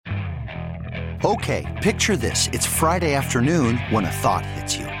Okay, picture this. It's Friday afternoon when a thought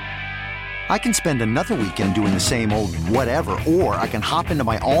hits you. I can spend another weekend doing the same old whatever, or I can hop into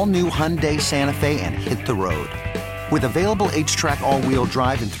my all-new Hyundai Santa Fe and hit the road. With available H-Track all-wheel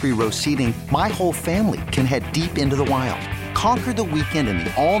drive and 3-row seating, my whole family can head deep into the wild. Conquer the weekend in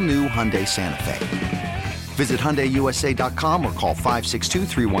the all-new Hyundai Santa Fe. Visit HyundaiUSA.com or call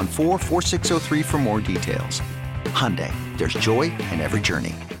 562-314-4603 for more details. Hyundai, there's joy in every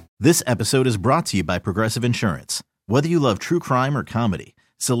journey. This episode is brought to you by Progressive Insurance. Whether you love true crime or comedy,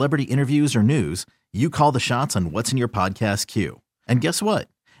 celebrity interviews or news, you call the shots on what's in your podcast queue. And guess what?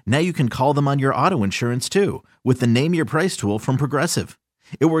 Now you can call them on your auto insurance too with the Name Your Price tool from Progressive.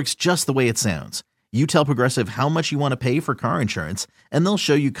 It works just the way it sounds. You tell Progressive how much you want to pay for car insurance, and they'll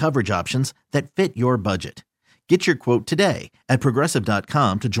show you coverage options that fit your budget. Get your quote today at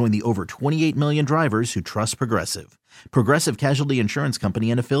Progressive.com to join the over 28 million drivers who trust Progressive. Progressive Casualty Insurance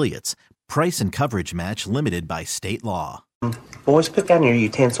Company and Affiliates. Price and coverage match limited by state law. Boys, put down your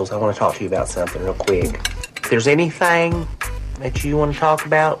utensils. I want to talk to you about something real quick. If there's anything that you want to talk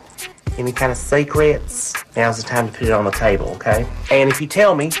about, any kind of secrets, now's the time to put it on the table, okay? And if you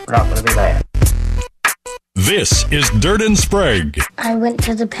tell me, we're not going to be mad. This is Dirt and Sprague. I went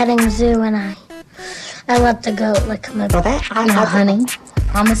to the petting zoo and I let the goat lick my butt. Honey.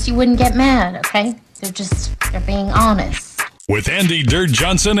 Promise you wouldn't get mad, okay? They're being honest. With Andy Dirt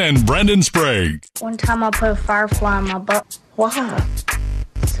Johnson and Brendan Sprague. One time I put a firefly in my butt. Why?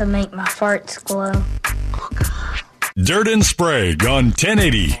 To make my farts glow. Oh, God. Dirt and Sprague on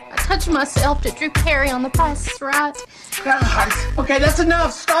 1080. I touched myself to Drew Carey on The Price is Right. God. Okay, that's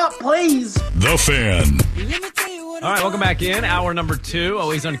enough. Stop, please. The Fan. All right, welcome back in. Hour number 2.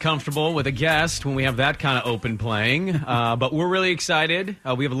 Always uncomfortable with a guest when we have that kind of open playing. But we're really excited.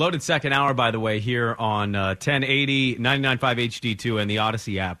 We have a loaded second hour, by the way, here on 1080, 99.5 HD2 and the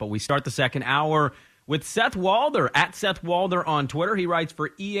Odyssey app. But we start the second hour with Seth Walder, at Seth Walder on Twitter. He writes for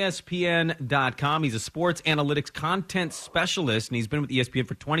ESPN.com. He's a sports analytics content specialist, and he's been with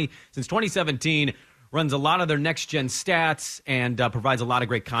ESPN since 2017. Runs a lot of their next-gen stats and provides a lot of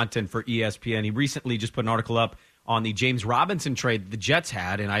great content for ESPN. He recently just put an article up on the James Robinson trade that the Jets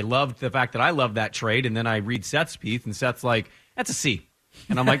had, and I loved the fact that I loved that trade. And then I read Seth's piece, and Seth's like, that's a C.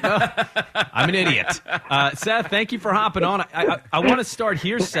 And I'm like, no, I'm an idiot. Seth, thank you for hopping on. I want to start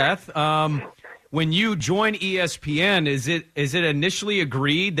here, Seth. When you join ESPN, is it initially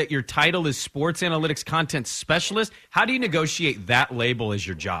agreed that your title is sports analytics content specialist? How do you negotiate that label as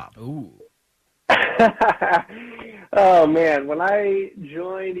your job? Ooh. Oh, man. When I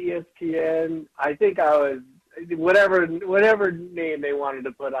joined ESPN, I think I was whatever name they wanted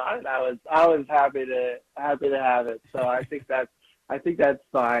to put on it. I was happy to have it. So I think that's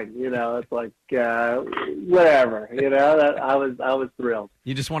fine. You know, it's like whatever. You know, that I was thrilled.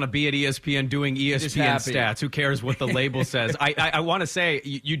 You just want to be at ESPN doing ESPN stats. Who cares what the label says? I want to say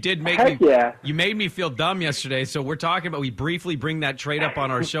you did make you made me feel dumb yesterday. So we're talking about, we briefly bring that trade up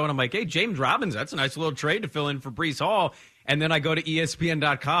on our show, and I'm like, hey, James Robinson, that's a nice little trade to fill in for Breece Hall. And then I go to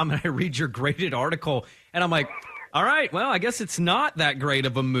ESPN.com and I read your graded article, and I'm like, all right, well, I guess it's not that great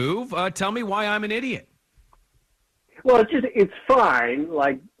of a move. Tell me why I'm an idiot. Well, it's fine.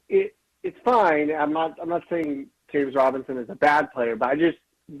 Like it's fine. I'm not saying James Robinson is a bad player, but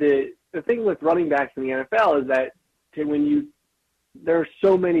the thing with running backs in the NFL is that there are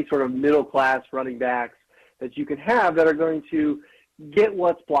so many sort of middle class running backs that you can have that are going to get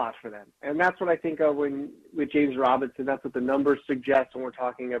what's blocked for them, and that's what I think of with James Robinson. That's what the numbers suggest when we're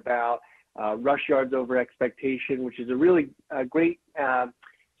talking about rush yards over expectation, which is a really great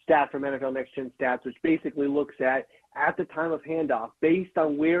stat from NFL Next Gen Stats, which basically looks at the time of handoff, based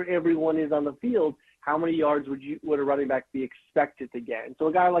on where everyone is on the field, how many yards would a running back be expected to get? And so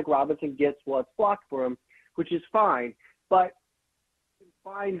a guy like Robinson gets what's blocked for him, which is fine, but you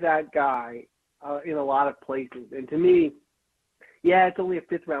can find that guy in a lot of places. And to me, yeah, it's only a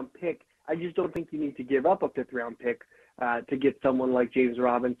fifth-round pick. I just don't think you need to give up a fifth-round pick to get someone like James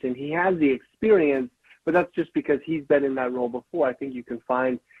Robinson. He has the experience, but that's just because he's been in that role before. I think you can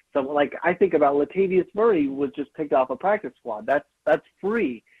find someone like, I think about Latavius Murray was just picked off a practice squad. That's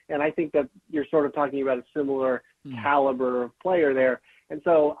free. And I think that you're sort of talking about a similar caliber of player there. And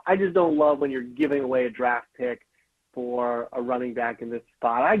so I just don't love when you're giving away a draft pick for a running back in this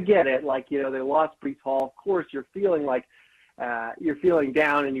spot. I get it. Like, you know, they lost Breece Hall. Of course, you're feeling like you're feeling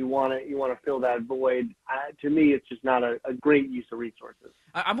down and you want to fill that void. To me, it's just not a great use of resources.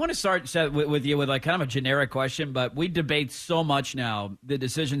 I want to start, Seth, with you with like kind of a generic question, but we debate so much now the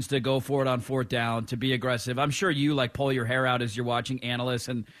decisions to go for it on fourth down, to be aggressive. I'm sure you like pull your hair out as you're watching analysts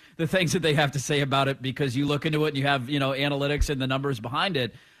and the things that they have to say about it because you look into it and you have, you know, analytics and the numbers behind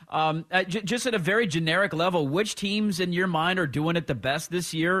it. Just at a very generic level, which teams in your mind are doing it the best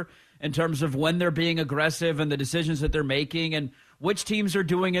this year in terms of when they're being aggressive and the decisions that they're making, and which teams are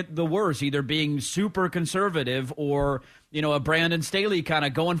doing it the worst, either being super conservative or, a Brandon Staley kind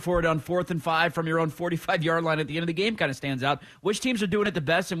of going for it on 4th and 5 from your own 45-yard line at the end of the game kind of stands out. Which teams are doing it the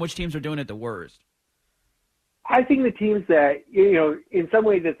best and which teams are doing it the worst? I think the teams that, in some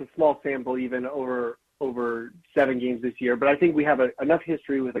ways it's a small sample even over 7 games this year, but I think we have enough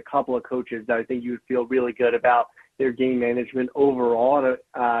history with a couple of coaches that I think you would feel really good about their game management overall.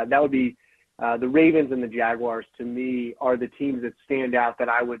 That would be the Ravens and the Jaguars, to me, are the teams that stand out that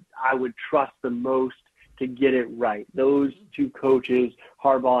I would trust the most to get it right. Those two coaches,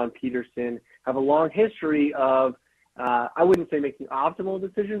 Harbaugh and Peterson, have a long history of, I wouldn't say making optimal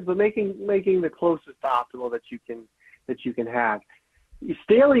decisions, but making the closest to optimal that you can have.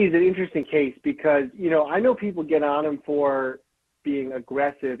 Staley is an interesting case because, I know people get on him for being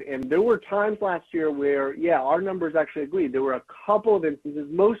aggressive, and there were times last year where, our numbers actually agreed. There were a couple of instances,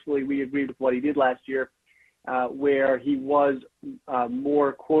 mostly we agreed with what he did last year, where he was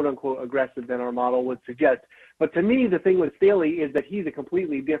more quote-unquote aggressive than our model would suggest. But to me, the thing with Staley is that he's a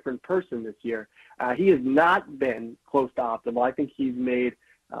completely different person this year. He has not been close to optimal. I think he's made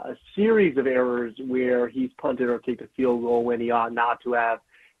a series of errors where he's punted or kicked a field goal when he ought not to have.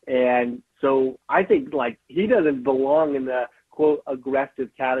 And so I think he doesn't belong in the quote aggressive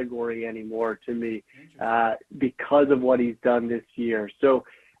category anymore to me because of what he's done this year. So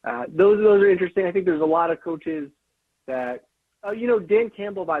those are interesting. I think there's a lot of coaches that, Dan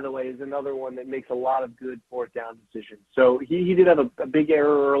Campbell, by the way, is another one that makes a lot of good 4th down decisions. So he did have a big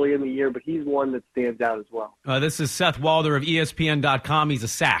error early in the year, but he's one that stands out as well. This is Seth Walder of ESPN.com. He's a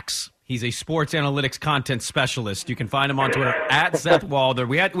Sax. He's a sports analytics content specialist. You can find him on Twitter at Seth Walder.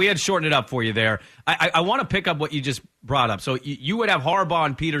 We had shortened it up for you there. I want to pick up what you just brought up. So you would have Harbaugh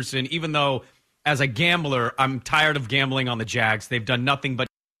and Peterson, even though as a gambler, I'm tired of gambling on the Jags. They've done nothing but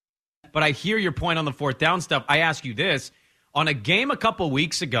I hear your point on the 4th down stuff. I ask you this. On a game a couple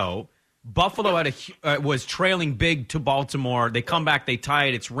weeks ago, Buffalo was trailing big to Baltimore. They come back, they tie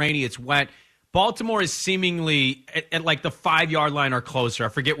it. It's rainy, it's wet. Baltimore is seemingly at like the 5-yard line or closer. I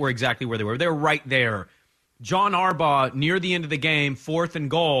forget exactly where they were. They're right there. John Harbaugh, near the end of the game, 4th and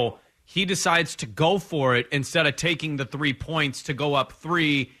goal, he decides to go for it instead of taking the 3 points to go up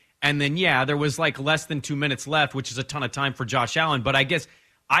 3. And then, there was like less than 2 minutes left, which is a ton of time for Josh Allen. But I guess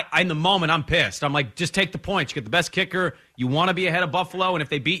in the moment, I'm pissed. I'm like, just take the points. You get the best kicker. You want to be ahead of Buffalo, and if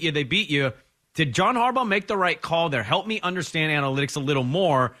they beat you, they beat you. Did John Harbaugh make the right call there? Help me understand analytics a little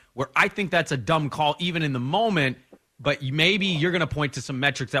more, where I think that's a dumb call even in the moment, but maybe you're going to point to some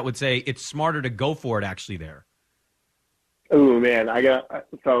metrics that would say it's smarter to go for it actually there. Oh, man.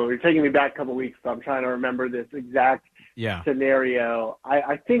 So you're taking me back a couple weeks, so I'm trying to remember this exact scenario.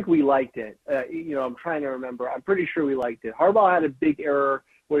 I think we liked it. I'm trying to remember. I'm pretty sure we liked it. Harbaugh had a big error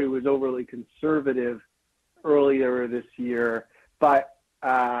where he was overly conservative earlier this year, but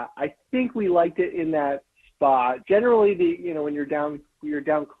I think we liked it in that spot. Generally, when you're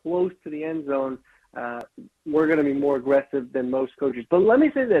down close to the end zone, we're going to be more aggressive than most coaches. But let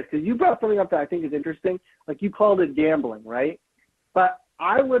me say this, because you brought something up that I think is interesting. Like, you called it gambling, right? But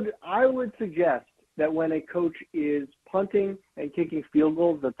I would suggest that when a coach is punting and kicking field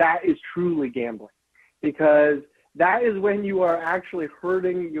goals, that is truly gambling, because that is when you are actually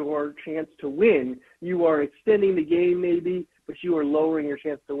hurting your chance to win. You are extending the game maybe, but you are lowering your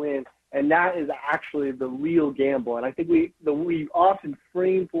chance to win. And that is actually the real gamble. And I think we often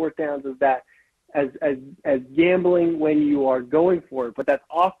frame 4th downs as that, as gambling when you are going for it. But that's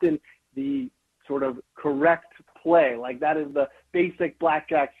often the sort of correct play. Like, that is the basic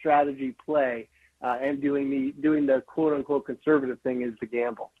blackjack strategy play. And doing the quote unquote conservative thing is the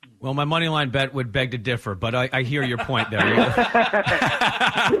gamble. Well, my money line bet would beg to differ, but I hear your point there.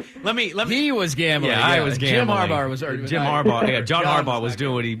 Let me. He was gambling. Yeah, I was gambling. Jim Harbaugh was. Jim Harbaugh. Yeah, John Harbaugh was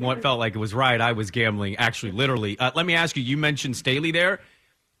doing what he felt like it was right. I was gambling, actually, literally. Let me ask you. You mentioned Staley there.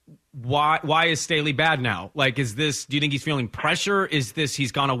 Why is Staley bad now? Like, is this? Do you think he's feeling pressure? Is this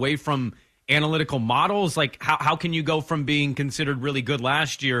he's gone away from analytical models? Like, how can you go from being considered really good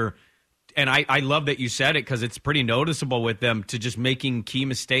last year? And I love that you said it, because it's pretty noticeable with them, to just making key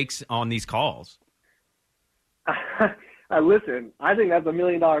mistakes on these calls. Listen, I think that's $1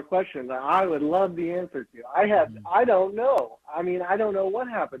 million question that I would love the answer to. I don't know. I mean, I don't know what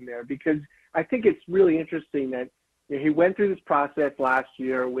happened there, because I think it's really interesting that he went through this process last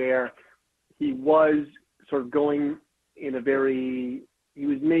year where he was sort of going in he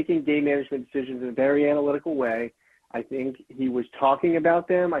was making game management decisions in a very analytical way. I think he was talking about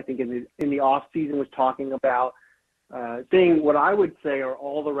them. I think in the off season was talking about saying what I would say are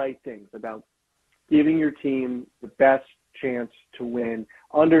all the right things about giving your team the best chance to win,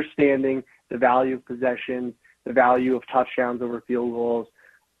 understanding the value of possession, the value of touchdowns over field goals.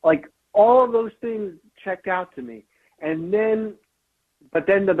 Like, all of those things checked out to me. But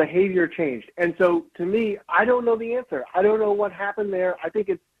then the behavior changed. And so, to me, I don't know the answer. I don't know what happened there. I think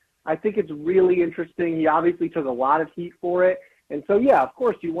it's really interesting. He obviously took a lot of heat for it. And so, yeah, of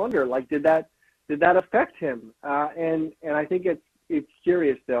course, you wonder, like, did that affect him? And I think it's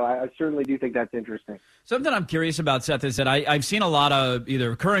curious, though. I certainly do think that's interesting. Something I'm curious about, Seth, is that I've seen a lot of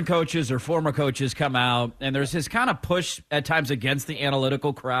either current coaches or former coaches come out, and there's this kind of push at times against the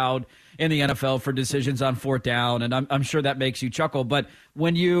analytical crowd in the NFL for decisions on fourth down, and I'm sure that makes you chuckle. But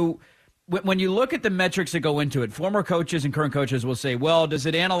when you look at the metrics that go into it, former coaches and current coaches will say, well, does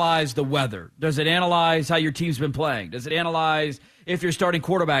it analyze the weather? Does it analyze how your team's been playing? Does it analyze if you're starting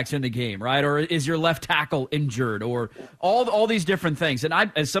quarterbacks in the game, right? Or is your left tackle injured? Or all these different things. And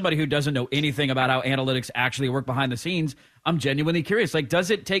I, as somebody who doesn't know anything about how analytics actually work behind the scenes, I'm genuinely curious. Like,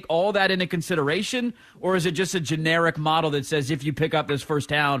 does it take all that into consideration? Or is it just a generic model that says if you pick up this first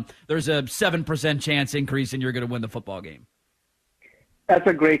down, there's a 7% chance increase and you're going to win the football game? That's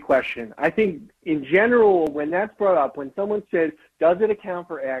a great question. I think in general, when that's brought up, when someone says, does it account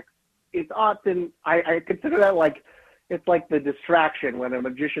for X, it's often, I consider that like, it's like the distraction when a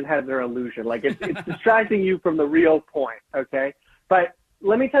magician has their illusion. Like, it's distracting you from the real point, okay? But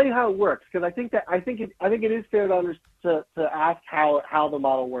let me tell you how it works, because I think it is fair to ask how the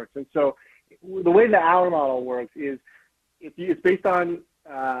model works. And so the way that our model works is it's based on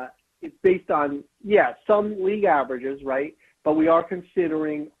some league averages, right? But we are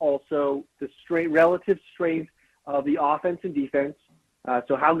considering also the relative strength of the offense and defense.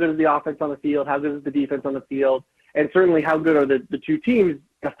 So how good is the offense on the field? How good is the defense on the field? And certainly how good are the two teams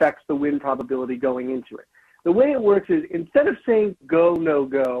affects the win probability going into it. The way it works is, instead of saying go, no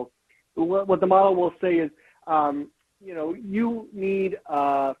go, what the model will say is, you need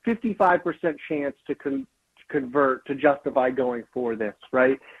a 55% chance to convert to justify going for this,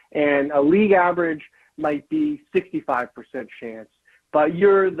 right? And a league average might be 65% chance, but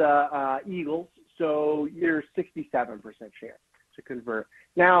you're the Eagles, so you're 67% chance to convert.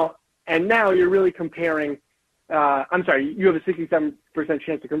 Now you're really comparing. You have a 67%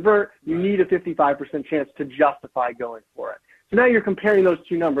 chance to convert. You need a 55% chance to justify going for it. So now you're comparing those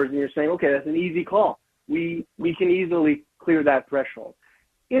two numbers, and you're saying, okay, that's an easy call. We can easily clear that threshold.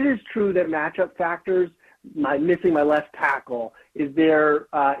 It is true that matchup factors, missing my left tackle, is there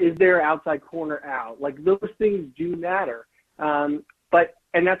outside corner out? Like, those things do matter. And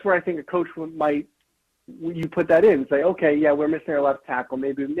that's where I think a coach might, you put that in and say, okay, yeah, we're missing our left tackle.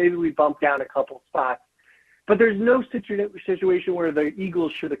 Maybe we bump down a couple spots. But there's no situation where the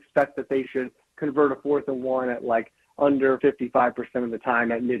Eagles should expect that they should convert a 4th and 1 at like under 55% of the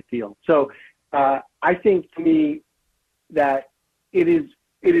time at midfield. So I think, to me, that it is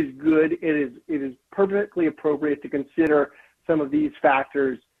good. It is perfectly appropriate to consider some of these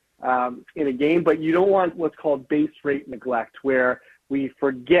factors in a game, but you don't want what's called base rate neglect, where we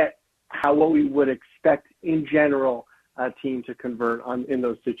forget what we would expect in general a team to convert in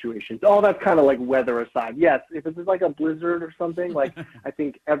those situations. All that's kind of like weather aside. Yes, if it's like a blizzard or something, like I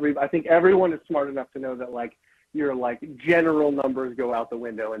think everyone is smart enough to know that like your like general numbers go out the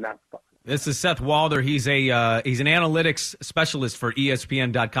window, and that's fine. This is Seth Walder. He's an analytics specialist for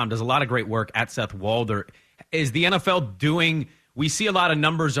ESPN.com. Does a lot of great work at Seth Walder. Is the NFL doing? We see a lot of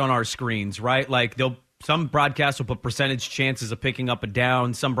numbers on our screens, right? Like some broadcasts will put percentage chances of picking up a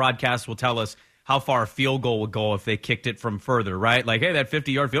down. Some broadcasts will tell us how far a field goal would go if they kicked it from further, right? Like, hey, that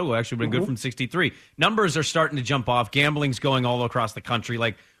 50-yard field goal actually would have been good from 63. Numbers are starting to jump off. Gambling's going all across the country.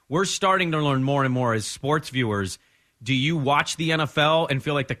 Like, we're starting to learn more and more as sports viewers. Do you watch the NFL and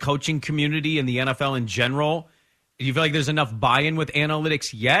feel like the coaching community and the NFL in general, do you feel like there's enough buy-in with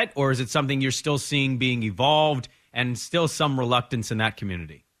analytics yet? Or is it something you're still seeing being evolved and still some reluctance in that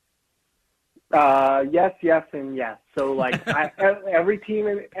community? Yes, and yes. So, like, every team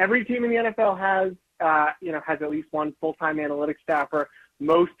in the NFL has at least one full-time analytics staffer.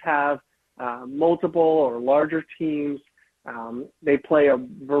 Most have multiple or larger teams. They play a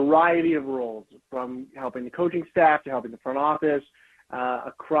variety of roles, from helping the coaching staff to helping the front office,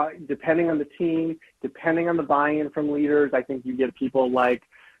 depending on the team, depending on the buy-in from leaders. I think you get people like,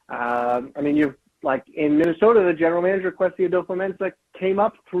 you've like in Minnesota, the general manager, Kwesi Adofo-Mensah, came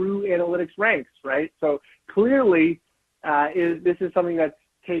up through analytics ranks, right? So clearly, this is something that's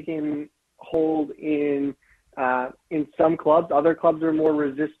taken hold in some clubs. Other clubs are more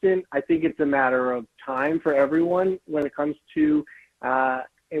resistant. I think it's a matter of time for everyone when it comes to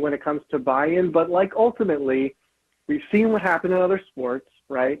buy-in. But like ultimately, We've seen what happened in other sports,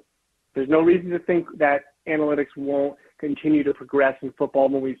 right? There's no reason to think that analytics won't continue to progress in football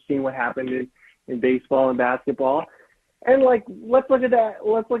when we've seen what happened in baseball and basketball. And like, let's look at that.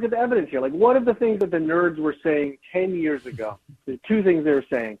 Let's look at the evidence here. Like, what are the things that the nerds were saying 10 years ago? The two things they were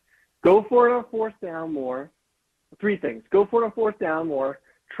saying: go for it on fourth down more. Three things: go for it on fourth down more,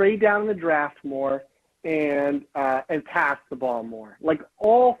 trade down in the draft more, and pass the ball more. Like,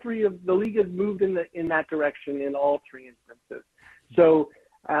 all three of the league has moved in that direction in all three instances. So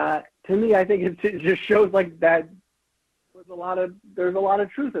to me, I think it just shows like that there's a lot of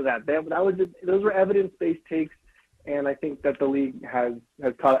truth to that. Those were evidence-based takes. And I think that the league has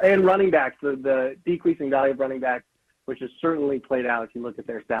caught, and running backs, the decreasing value of running backs, which has certainly played out if you look at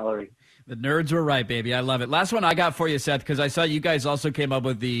their salary. The nerds were right, baby. I love it. Last one I got for you, Seth, because I saw you guys also came up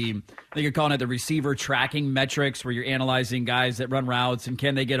with I think you're calling it the receiver tracking metrics, where you're analyzing guys that run routes and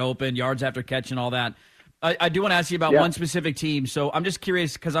can they get open, yards after catch and all that. I do want to ask you about one specific team. So I'm just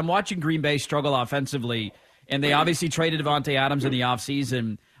curious because I'm watching Green Bay struggle offensively, and they obviously traded Davante Adams in the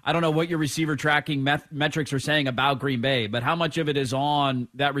offseason. I don't know what your receiver tracking metrics are saying about Green Bay, but how much of it is on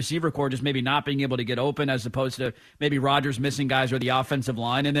that receiver core just maybe not being able to get open as opposed to maybe Rodgers missing guys or the offensive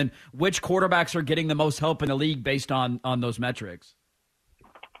line? And then which quarterbacks are getting the most help in the league based on those metrics?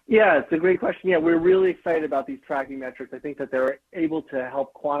 Yeah, it's a great question. Yeah, we're really excited about these tracking metrics. I think that they're able to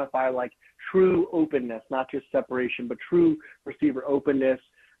help quantify like true openness, not just separation, but true receiver openness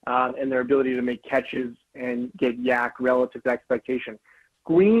and their ability to make catches and get yak relative to expectation.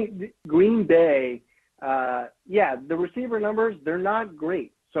 Green Bay, the receiver numbers, they're not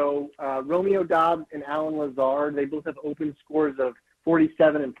great. So Romeo Doubs and Alan Lazard, they both have open scores of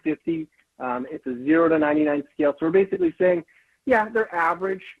 47 and 50. It's a 0 to 99 scale. So we're basically saying, they're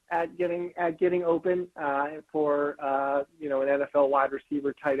average at getting open for an NFL wide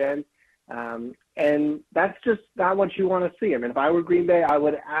receiver tight end. And that's just not what you want to see. I mean, if I were Green Bay, I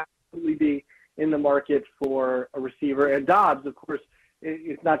would absolutely be in the market for a receiver. And Doubs, of course,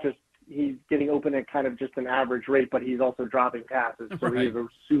 it's not just he's getting open at kind of just an average rate, but he's also dropping passes. So he has a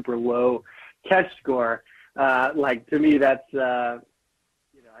super low catch score. To me, that's, I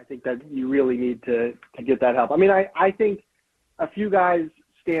think that you really need to get that help. I mean, I think a few guys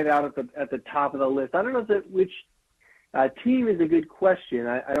stand out at the top of the list. I don't know which team is a good question.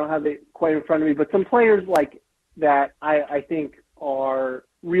 I don't have it quite in front of me, but some players like that I think are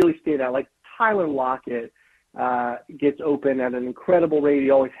really stand out, like Tyler Lockett. Gets open at an incredible rate. He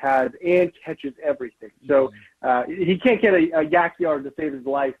always has, and catches everything. So he can't get a yak yard to save his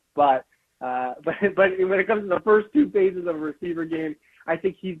life, but when it comes to the first two phases of a receiver game, I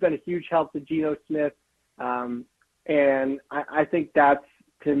think he's been a huge help to Geno Smith, and I think that's,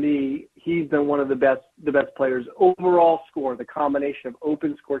 to me, he's been one of the best players. Overall score, the combination of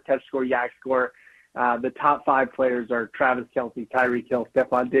open score, catch score, yak score. The top five players are Travis Kelce, Tyreek Hill,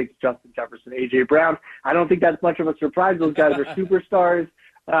 Stephon Diggs, Justin Jefferson, A.J. Brown. I don't think that's much of a surprise. Those guys are superstars.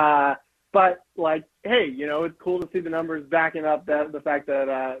 But, hey, it's cool to see the numbers backing up the fact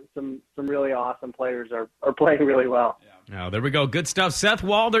that some really awesome players are playing really well. Oh, there we go. Good stuff. Seth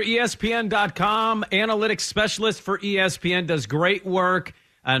Walder, ESPN.com, analytics specialist for ESPN, does great work.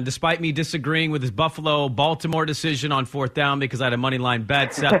 And despite me disagreeing with his Buffalo-Baltimore decision on fourth down because I had a money line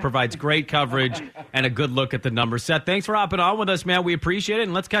bet, Seth provides great coverage and a good look at the numbers. Seth, thanks for hopping on with us, man. We appreciate it.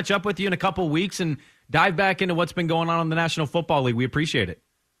 And let's catch up with you in a couple weeks and dive back into what's been going on in the National Football League. We appreciate it.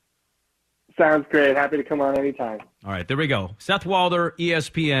 Sounds great. Happy to come on anytime. All right, there we go. Seth Walder,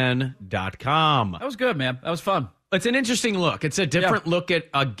 ESPN.com. That was good, man. That was fun. It's an interesting look. It's a different look at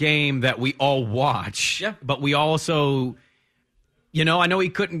a game that we all watch. Yeah. But we also... I know he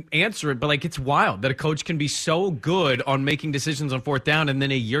couldn't answer it, but it's wild that a coach can be so good on making decisions on fourth down and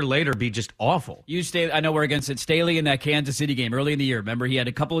then a year later be just awful. I know we're against it. Staley in that Kansas City game early in the year. Remember, he had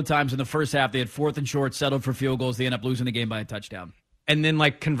a couple of times in the first half, they had fourth and short, settled for field goals. They end up losing the game by a touchdown. And then,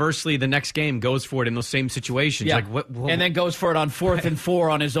 conversely, the next game goes for it in those same situations. Yeah. And then goes for it on 4th and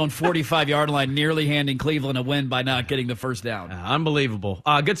 4 on his own 45-yard line, nearly handing Cleveland a win by not getting the first down. Unbelievable.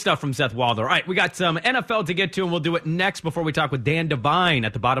 Good stuff from Seth Walder. All right, we got some NFL to get to, and we'll do it next before we talk with Dan Devine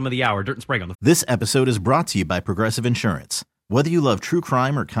at the bottom of the hour. Dirt and Sprague on the... This episode is brought to you by Progressive Insurance. Whether you love true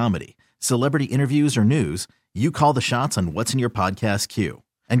crime or comedy, celebrity interviews or news, you call the shots on what's in your podcast queue.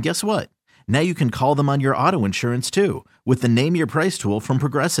 And guess what? Now you can call them on your auto insurance, too, with the Name Your Price tool from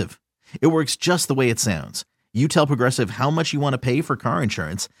Progressive. It works just the way it sounds. You tell Progressive how much you want to pay for car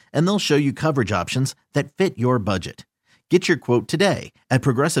insurance, and they'll show you coverage options that fit your budget. Get your quote today at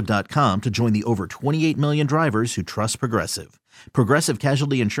Progressive.com to join the over 28 million drivers who trust Progressive. Progressive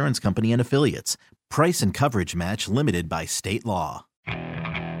Casualty Insurance Company and Affiliates. Price and coverage match limited by state law.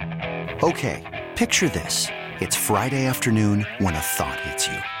 Okay, picture this. it's Friday afternoon when a thought hits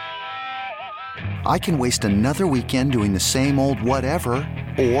you. I can waste another weekend doing the same old whatever,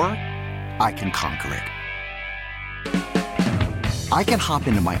 or I can conquer it. I can hop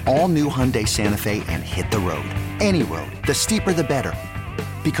into my all-new Hyundai Santa Fe and hit the road. Any road. The steeper, the better.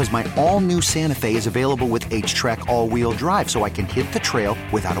 Because my all-new Santa Fe is available with H-Track all-wheel drive, so I can hit the trail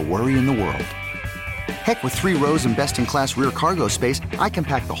without a worry in the world. Heck, with 3 rows and best-in-class rear cargo space, I can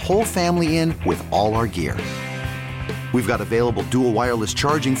pack the whole family in with all our gear. We've got available dual wireless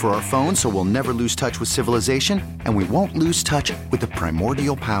charging for our phones, so we'll never lose touch with civilization, and we won't lose touch with the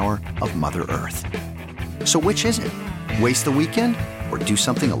primordial power of Mother Earth. So which is it? Waste the weekend or do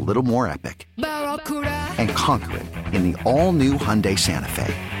something a little more epic? And conquer it in the all-new Hyundai Santa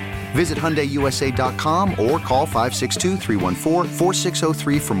Fe. Visit HyundaiUSA.com or call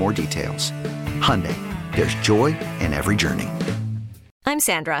 562-314-4603 for more details. Hyundai, there's joy in every journey. I'm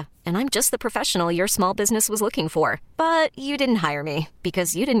Sandra, and I'm just the professional your small business was looking for. But you didn't hire me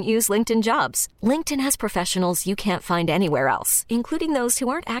because you didn't use LinkedIn Jobs. LinkedIn has professionals you can't find anywhere else, including those who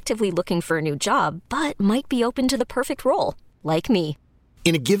aren't actively looking for a new job, but might be open to the perfect role, like me.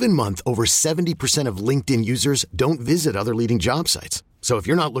 In a given month, over 70% of LinkedIn users don't visit other leading job sites. So if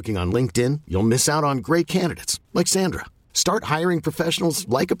you're not looking on LinkedIn, you'll miss out on great candidates like Sandra. Start hiring professionals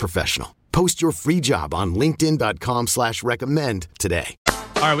like a professional. Post your free job on linkedin.com/recommend today.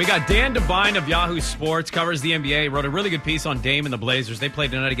 All right, we got Dan Devine of Yahoo Sports, covers the NBA, wrote a really good piece on Dame and the Blazers. They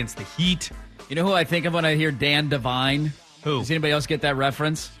played tonight against the Heat. You know who I think of when I hear Dan Devine? Who? Does anybody else get that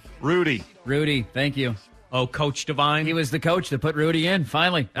reference? Rudy. Rudy, thank you. Oh, Coach Devine? He was the coach that put Rudy in,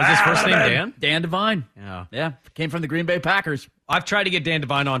 finally. That's his first name, Dan? Dan Devine. Yeah. Came from the Green Bay Packers. I've tried to get Dan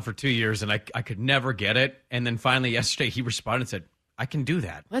Devine on for 2 years, and I could never get it. And then finally yesterday he responded and said, I can do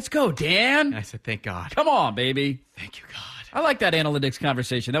that. Let's go, Dan. And I said, thank God. Come on, baby. Thank you, God. I like that analytics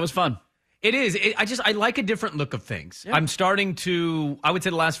conversation. That was fun. It is. I like a different look of things. Yeah. I'm starting to, I would say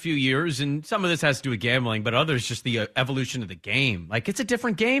the last few years, and some of this has to do with gambling, but others just the evolution of the game. Like, it's a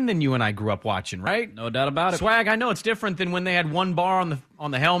different game than you and I grew up watching, right? No doubt about it. Swag, I know it's different than when they had one bar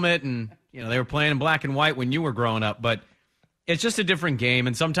on the helmet and, they were playing in black and white when you were growing up, but it's just a different game,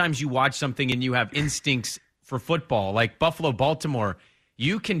 and sometimes you watch something and you have instincts for football. Like Buffalo-Baltimore,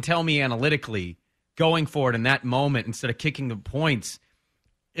 you can tell me analytically going for it in that moment instead of kicking the points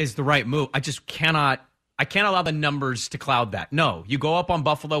is the right move. I can't allow the numbers to cloud that. No, you go up on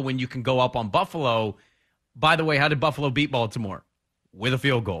Buffalo when you can go up on Buffalo. By the way, how did Buffalo beat Baltimore? With a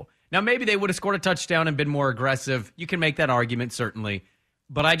field goal. Now, maybe they would have scored a touchdown and been more aggressive. You can make that argument, certainly.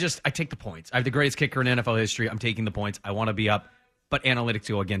 But I take the points. I have the greatest kicker in NFL history. I'm taking the points. I want to be up, but analytics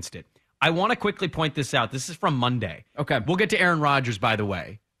go against it. I want to quickly point this out. This is from Monday. Okay. We'll get to Aaron Rodgers, by the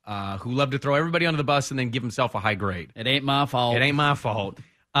way, who loved to throw everybody under the bus and then give himself a high grade. It ain't my fault. It ain't my fault.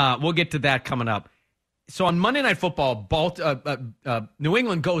 We'll get to that coming up. So on Monday Night Football, New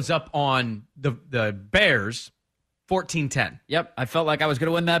England goes up on the Bears 14-10. Yep, I felt like I was going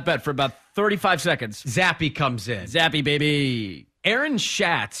to win that bet for about 35 seconds. Zappy comes in. Zappy, baby. Aaron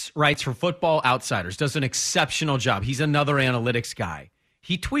Schatz writes for Football Outsiders, does an exceptional job. He's another analytics guy.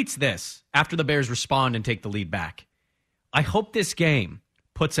 He tweets this after the Bears respond and take the lead back. I hope this game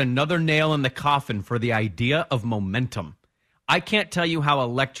puts another nail in the coffin for the idea of momentum. I can't tell you how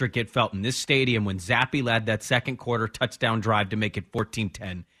electric it felt in this stadium when Zappy led that second quarter touchdown drive to make it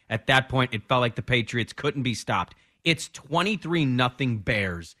 14-10. At that point, it felt like the Patriots couldn't be stopped. It's 23-0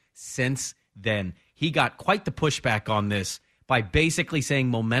 Bears since then. He got quite the pushback on this by basically saying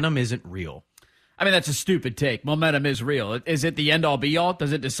momentum isn't real. I mean, that's a stupid take. Momentum is real. Is it the end-all, be-all?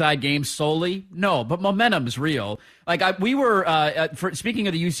 Does it decide games solely? No, but momentum is real. We were, speaking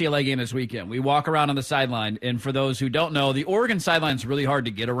of the UCLA game this weekend, we walk around on the sideline, and for those who don't know, the Oregon sideline is really hard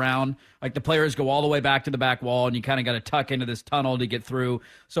to get around. Like, the players go all the way back to the back wall, and you kind of got to tuck into this tunnel to get through.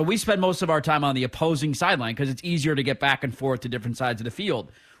 So we spend most of our time on the opposing sideline because it's easier to get back and forth to different sides of the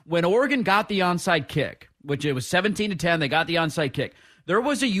field. When Oregon got the onside kick, which it was 17-10, they got the onside kick. There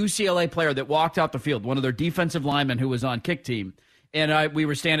was a UCLA player that walked out the field, one of their defensive linemen who was on kick team. And we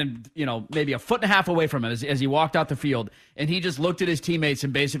were standing, maybe a foot and a half away from him as he walked out the field. And he just looked at his teammates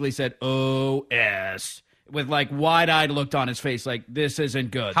and basically said, OS, with wide-eyed look on his face, like, this isn't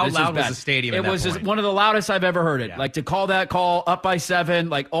good. How loud was the stadium at that point? It was one of the loudest I've ever heard it. Yeah. To call that call up by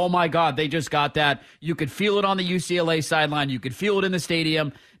 7, oh my God, they just got that. You could feel it on the UCLA sideline. You could feel it in the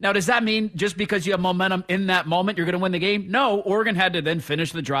stadium. Now, does that mean just because you have momentum in that moment, you're going to win the game? No, Oregon had to then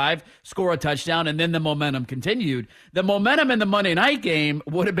finish the drive, score a touchdown, and then the momentum continued. The momentum in the Monday night game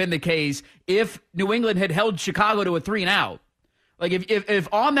would have been the case if New England had held Chicago to a 3-and-out. Like, if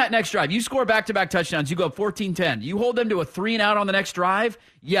on that next drive, you score back-to-back touchdowns, you go 14-10, you hold them to a 3-and-out on the next drive,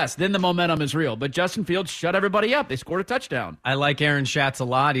 yes, then the momentum is real. But Justin Fields shut everybody up. They scored a touchdown. I like Aaron Schatz a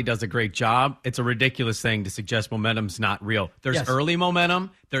lot. He does a great job. It's a ridiculous thing to suggest momentum's not real. There's early momentum.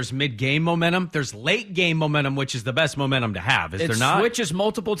 There's mid-game momentum. There's late-game momentum, which is the best momentum to have. Is there not? It switches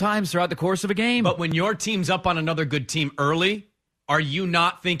multiple times throughout the course of a game. But when your team's up on another good team early, are you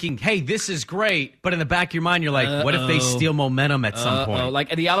not thinking, hey, this is great, but in the back of your mind, you're like, what if they steal momentum at some point?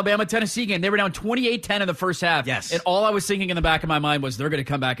 Like at the Alabama-Tennessee game, they were down 28-10 in the first half. Yes. And all I was thinking in the back of my mind was they're going to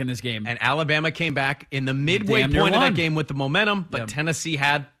come back in this game. And Alabama came back in the midway point of that game with the momentum, but Tennessee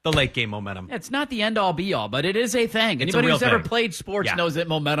had the late game momentum. It's not the end-all, be-all, but it is a thing. It's Anybody a real who's ever thing. played sports knows that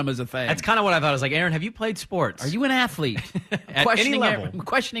momentum is a thing. That's kind of what I thought. I was like, Aaron, have you played sports? Are you an athlete? At any level. I'm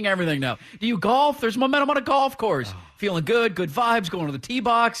questioning everything now. Do you golf? There's momentum on a golf course. Feeling good vibes, going to the tee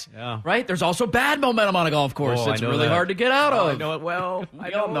box, right? There's also bad momentum on a golf course. It's really hard to get out of. I know it well. I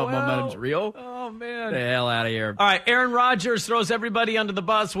don't know momentum's real. Oh, man. Get the hell out of here. All right, Aaron Rodgers throws everybody under the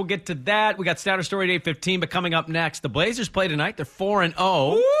bus. We'll get to that. We got Statter Story at 8:15, but coming up next, the Blazers play tonight. They're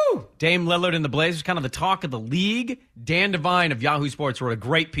 4-0. Woo! Dame Lillard and the Blazers, kind of the talk of the league. Dan Devine of Yahoo Sports wrote a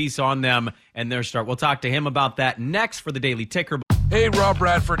great piece on them and their start. We'll talk to him about that next for the Daily Ticker. Hey, Rob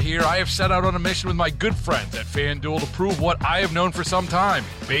Bradford here. I have set out on a mission with my good friends at FanDuel to prove what I have known for some time.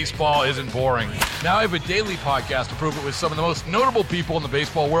 Baseball isn't boring. Now I have a daily podcast to prove it with some of the most notable people in the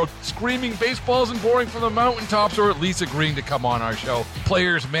baseball world screaming baseball isn't boring from the mountaintops, or at least agreeing to come on our show.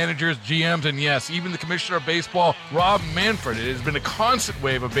 Players, managers, GMs, and yes, even the commissioner of baseball, Rob Manfred. It has been a constant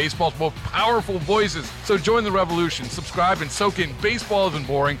wave of baseball's most powerful voices. So join the revolution. Subscribe and soak in Baseball Isn't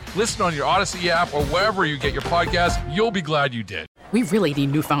Boring. Listen on your Odyssey app or wherever you get your podcasts. You'll be glad you did. We really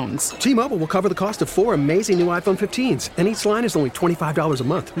need new phones. T-Mobile will cover the cost of 4 amazing new iPhone 15s, and each line is only $25 a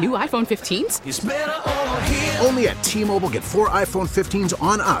month. New iPhone 15s? It's better over here. Only at T-Mobile, get 4 iPhone 15s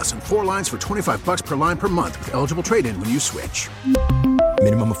on us and 4 lines for $25 per line per month with eligible trade-in when you switch.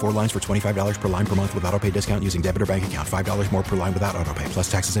 Minimum of 4 lines for $25 per line per month with autopay discount using debit or bank account. $5 more per line without autopay,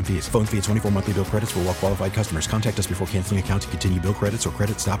 plus taxes and fees. Phone fee at 24 monthly bill credits for well-qualified customers. Contact us before canceling account to continue bill credits or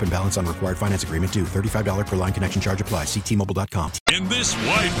credit stop and balance on required finance agreement due. $35 per line connection charge applies. See T-Mobile.com. In this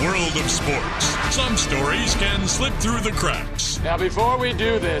wide world of sports, some stories can slip through the cracks. Now, before we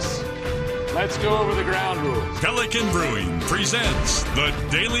do this, let's go over the ground rules. Pelican Brewing presents the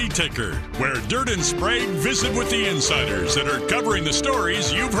Daily Ticker, where Dirt and Sprague visit with the insiders that are covering the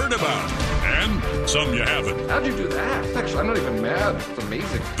stories you've heard about, and some you haven't. How'd you do that? Actually, I'm not even mad. It's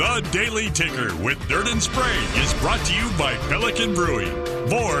amazing. The Daily Ticker with Dirt and Sprague is brought to you by Pelican Brewing,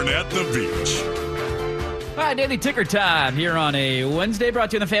 born at the beach. All right, Daily Ticker time here on a Wednesday, brought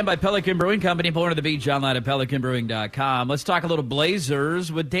to you on the Fan by Pelican Brewing Company, born at the beach, online at pelicanbrewing.com. Let's talk a little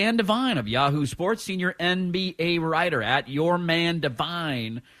Blazers with Dan Devine of Yahoo Sports, senior NBA writer at Your Man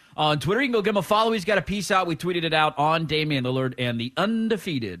Devine on Twitter. You can go give him a follow. He's got a piece out. We tweeted it out on Damian Lillard and the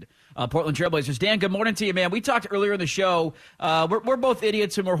undefeated Portland Trailblazers. Dan, good morning to you, man. We talked earlier in the show. We're both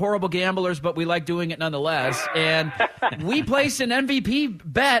idiots and we're horrible gamblers, but we like doing it nonetheless. And we placed an MVP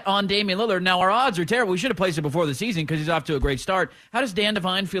bet on Damian Lillard. Now, our odds are terrible. We should have placed it before the season because he's off to a great start. How does Dan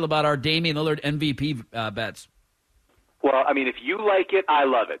Devine feel about our Damian Lillard MVP bets? Well, I mean, if you like it, I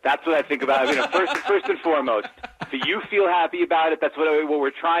love it. That's what I think about. I mean, first and foremost, do you feel happy about it? That's what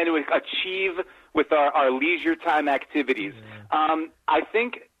we're trying to achieve with our leisure time activities. I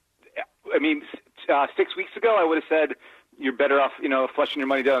think, 6 weeks ago, I would have said you're better off, flushing your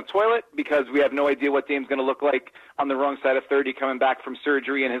money down the toilet because we have no idea what Dame's going to look like on the wrong side of 30 coming back from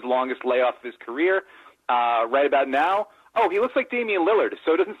surgery and his longest layoff of his career. Right about now, he looks like Damian Lillard,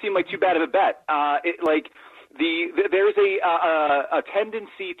 so it doesn't seem like too bad of a bet. There's a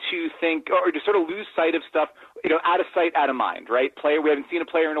tendency to think or to sort of lose sight of stuff, out of sight, out of mind, right? We haven't seen a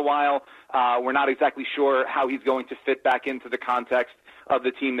player in a while. We're not exactly sure how he's going to fit back into the context of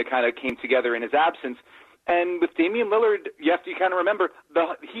the team that kind of came together in his absence. And with Damian Lillard, you have to kind of remember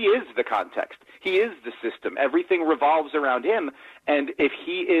he is the context. He is the system. Everything revolves around him. And if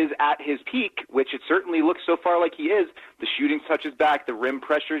he is at his peak, which it certainly looks so far like he is, the shooting touch is back, the rim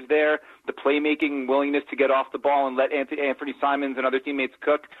pressure's there, the playmaking willingness to get off the ball and let Anthony Simons and other teammates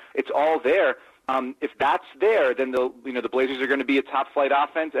cook, it's all there. If that's there, then the Blazers are going to be a top-flight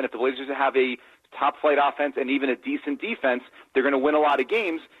offense. And if the Blazers have a top-flight offense and even a decent defense, they're going to win a lot of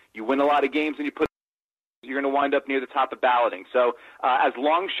games. You win a lot of games and you're going to wind up near the top of balloting. So as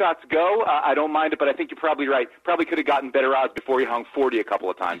long shots go, I don't mind it, but I think you're probably right. Probably could have gotten better odds before you hung 40 a couple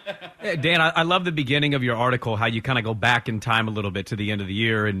of times. Dan, I love the beginning of your article, how you kind of go back in time a little bit to the end of the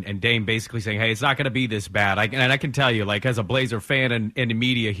year, and Dame basically saying, hey, it's not going to be this bad. And I can tell you, like, as a Blazer fan and in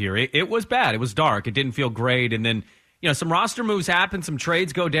media here, it was bad. It was dark. It didn't feel great. And then some roster moves happen, some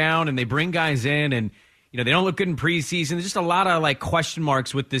trades go down, and they bring guys in, and they don't look good in preseason. There's just a lot of question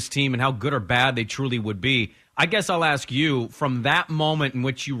marks with this team and how good or bad they truly would be. I guess I'll ask you, from that moment in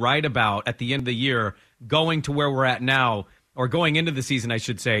which you write about at the end of the year, going to where we're at now, or going into the season, I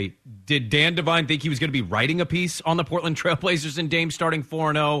should say, did Dan Devine think he was going to be writing a piece on the Portland Trailblazers and Dame starting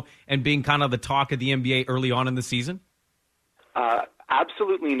 4-0 and being kind of the talk of the NBA early on in the season?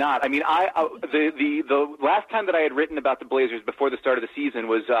 Absolutely not. I mean, the last time that I had written about the Blazers before the start of the season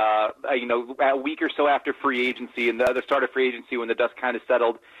was, a week or so after free agency and the start of free agency when the dust kind of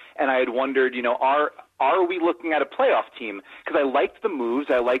settled, and I had wondered, are we looking at a playoff team? Because I liked the moves.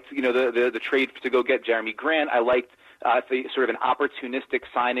 I liked, the trade to go get Jeremy Grant. I liked the sort of an opportunistic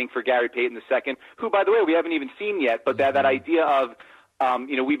signing for Gary Payton II, who, by the way, we haven't even seen yet. But that idea of,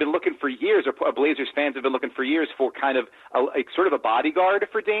 we've been looking for years, or Blazers fans have been looking for years for kind of sort of a bodyguard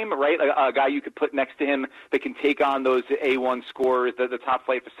for Dame, right? A guy you could put next to him that can take on those A1 scorers, the top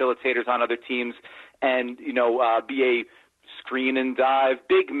flight facilitators on other teams, and be a screen and dive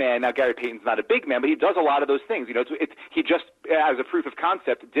big man. Now, Gary Payton's not a big man, but he does a lot of those things. He just, as a proof of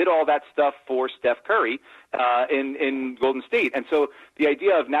concept, did all that stuff for Steph Curry in Golden State. And so the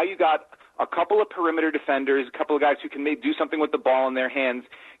idea of now you got a couple of perimeter defenders, a couple of guys who can do something with the ball in their hands,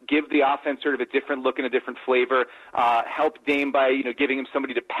 give the offense sort of a different look and a different flavor, help Dame by, giving him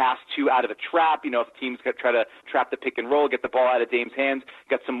somebody to pass to out of a trap. If teams try to trap the pick and roll, get the ball out of Dame's hands,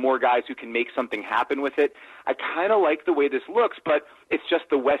 got some more guys who can make something happen with it. I kind of like the way this looks, but it's just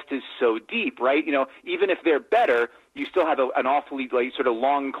the West is so deep, right? Even if they're better, you still have an awfully sort of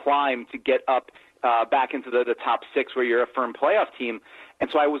long climb to get up back into the top six where you're a firm playoff team. And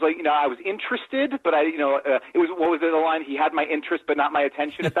so I was I was interested, but it was, what was the line? He had my interest, but not my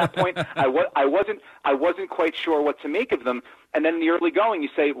attention at that point. I wasn't quite sure what to make of them. And then in the early going, you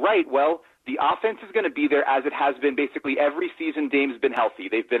say, right, well, the offense is going to be there as it has been basically every season Dame's been healthy.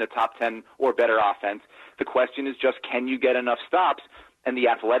 They've been a top 10 or better offense. The question is just, can you get enough stops? And the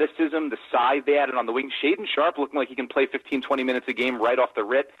athleticism, the size they added on the wing. Shaedon Sharpe looking like he can play 15, 20 minutes a game right off the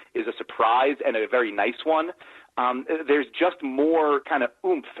rip is a surprise and a very nice one. There's just more kind of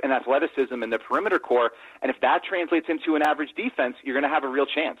oomph and athleticism in the perimeter core, and if that translates into an average defense, you're going to have a real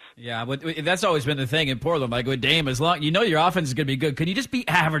chance. Yeah, but that's always been the thing in Portland. Like with Dame, as long your offense is going to be good, can you just be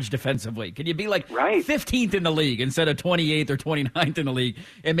average defensively? Can you be 15th in the league instead of 28th or 29th in the league,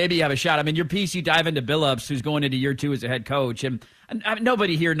 and maybe you have a shot? I mean, your piece, you dive into Billups, who's going into year 2 as a head coach, and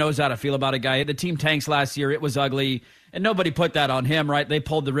nobody here knows how to feel about a guy. The team tanks last year; it was ugly. And nobody put that on him, right? They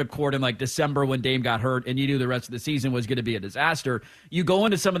pulled the ripcord in December when Dame got hurt, and you knew the rest of the season was going to be a disaster. You go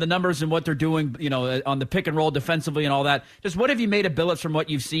into some of the numbers and what they're doing, on the pick and roll defensively and all that. Just what have you made of Billups from what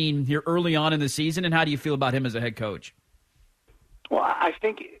you've seen here early on in the season, and how do you feel about him as a head coach? Well, I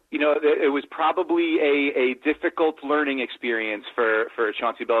think, it was probably a difficult learning experience for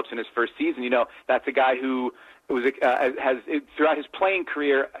Chauncey Billups in his first season. That's a guy who has throughout his playing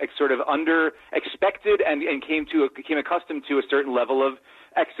career sort of under expected and became accustomed to a certain level of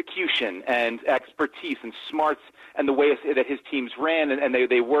execution and expertise and smarts and the way that his teams ran, and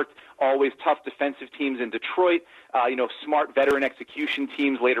they worked always tough defensive teams in Detroit, smart veteran execution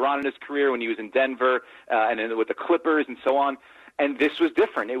teams later on in his career when he was in Denver and with the Clippers and so on. And this was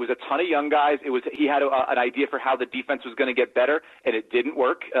different. It was a ton of young guys. He had an idea for how the defense was going to get better, and it didn't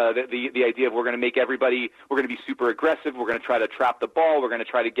work. The idea of we're going to be super aggressive. We're going to try to trap the ball. We're going to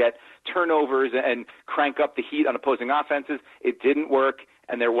try to get turnovers and crank up the heat on opposing offenses. It didn't work,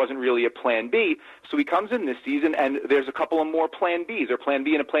 and there wasn't really a plan B. So he comes in this season, and there's a couple of more plan Bs, or plan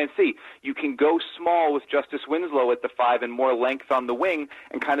B and a plan C. You can go small with Justice Winslow at the 5 and more length on the wing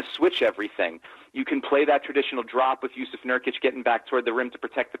and kind of switch everything. You can play that traditional drop with Yusuf Nurkic getting back toward the rim to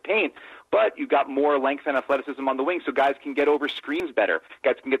protect the paint, but you've got more length and athleticism on the wing, so guys can get over screens better.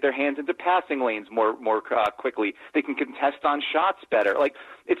 Guys can get their hands into passing lanes more quickly. They can contest on shots better.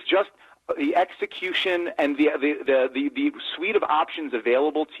 It's just the execution and the suite of options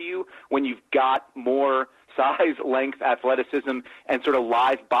available to you when you've got more size, length, athleticism, and sort of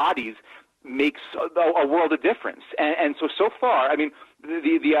live bodies makes a world of difference. And so far, I mean,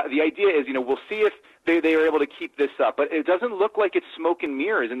 the idea is, we'll see if they are able to keep this up. But it doesn't look like it's smoke and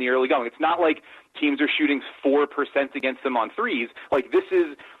mirrors in the early going. It's not like teams are shooting 4% against them on threes. This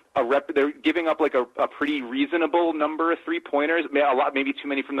is they're giving up a pretty reasonable number of 3-pointers, maybe too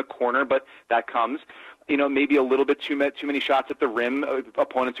many from the corner, but that comes. Maybe a little bit too many shots at the rim.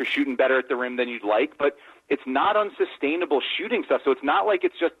 Opponents are shooting better at the rim than you'd like, but it's not unsustainable shooting stuff. So it's not like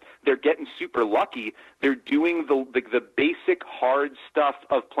it's just they're getting super lucky. They're doing the basic hard stuff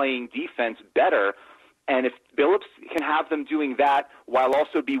of playing defense better. And if Billups can have them doing that while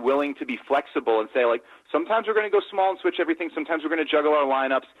also be willing to be flexible and say, like, sometimes we're going to go small and switch everything. Sometimes we're going to juggle our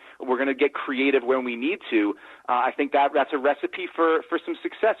lineups. We're going to get creative when we need to. I think that's a recipe for some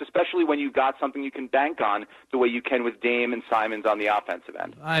success, especially when you've got something you can bank on the way you can with Dame and Simons on the offensive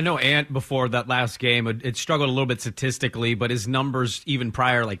end. I know Ant before that last game, it struggled a little bit statistically, but his numbers even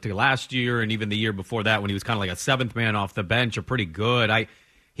prior, like to last year and even the year before that when he was kind of like a seventh man off the bench, are pretty good.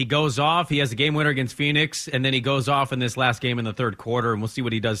 He goes off. He has a game winner against Phoenix, and then he goes off in this last game in the third quarter, and we'll see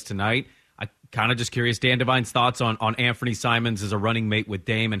what he does tonight. I kind of just curious, Dan Devine's thoughts on Anthony Simons as a running mate with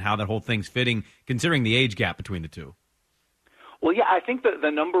Dame and how that whole thing's fitting, considering the age gap between the two. Well, yeah, I think the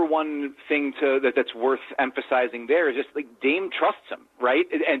number one thing that's worth emphasizing there is just like Dame trusts him, right?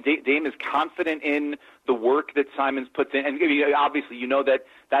 And Dame is confident in the work that Simons puts in. And obviously, you know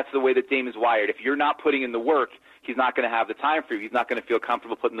that's the way that Dame is wired. If you're not putting in the work, he's not going to have the time for you. He's not going to feel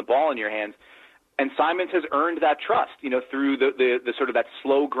comfortable putting the ball in your hands. And Simons has earned that trust, through the sort of that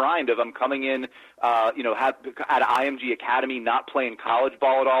slow grind of I'm coming in, at IMG Academy, not playing college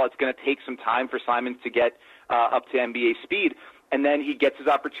ball at all. It's going to take some time for Simons to get up to NBA speed. And then he gets his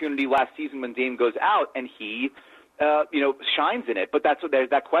opportunity last season when Dame goes out, and he shines in it. But there's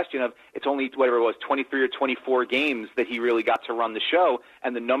that question of it's only, 23 or 24 games that he really got to run the show,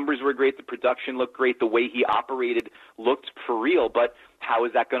 and the numbers were great, the production looked great, the way he operated looked for real. But how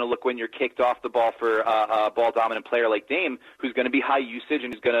is that going to look when you're kicked off the ball for a ball-dominant player like Dame, who's going to be high usage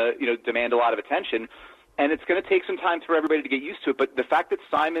and who's going to demand a lot of attention? And it's going to take some time for everybody to get used to it. But the fact that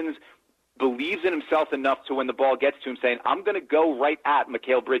Simons believes in himself enough to when the ball gets to him saying, I'm going to go right at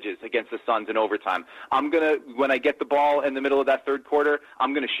Mikal Bridges against the Suns in overtime. When I get the ball in the middle of that third quarter,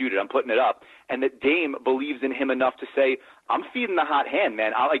 I'm going to shoot it. I'm putting it up. And that Dame believes in him enough to say, I'm feeding the hot hand,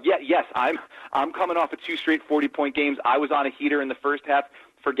 man. I'm coming off of 2 straight 40-point games. I was on a heater in the first half.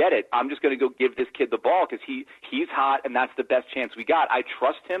 Forget it. I'm just going to go give this kid the ball because he's hot, and that's the best chance we got. I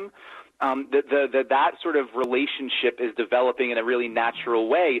trust him. That sort of relationship is developing in a really natural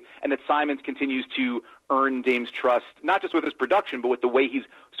way, and that Simons continues to earn Dame's trust, not just with his production, but with the way he's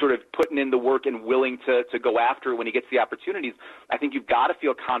sort of putting in the work and willing to go after it when he gets the opportunities. I think you've got to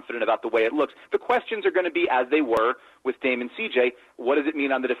feel confident about the way it looks. The questions are going to be, as they were with Dame and CJ, what does it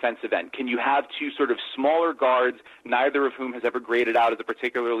mean on the defensive end? Can you have two sort of smaller guards, neither of whom has ever graded out as a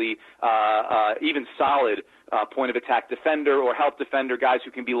particularly even solid point-of-attack defender or help defender, guys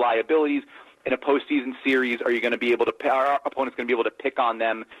who can be liabilities? In a postseason series, are you going to be able to? Our opponent's going to be able to pick on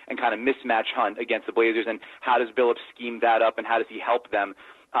them and kind of mismatch hunt against the Blazers? And how does Billups scheme that up? And how does he help them?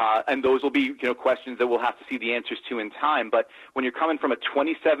 And those will be, questions that we'll have to see the answers to in time. But when you're coming from a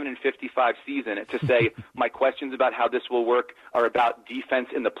 27-55 season to say my questions about how this will work are about defense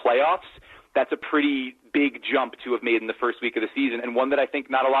in the playoffs, that's a pretty big jump to have made in the first week of the season, and one that I think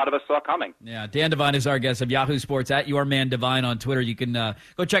not a lot of us saw coming. Yeah, Dan Devine is our guest of Yahoo Sports, at YourManDevine on Twitter. You can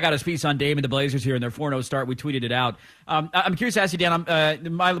go check out his piece on Dame and the Blazers here in their 4-0 start. We tweeted it out. I'm curious to ask you, Dan,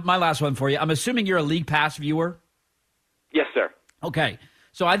 my last one for you. I'm assuming you're a League Pass viewer? Yes, sir. Okay.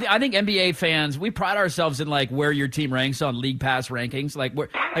 So I think NBA fans, we pride ourselves in where your team ranks on League Pass rankings.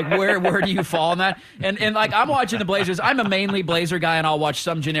 Where do you fall on that? And I'm watching the Blazers. I'm a mainly Blazer guy, and I'll watch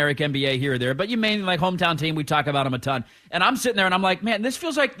some generic NBA here or there. But you mainly hometown team. We talk about them a ton. And I'm sitting there and I'm like, man, this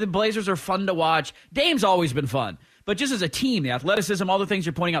feels like the Blazers are fun to watch. Dame's always been fun. But just as a team, the athleticism, all the things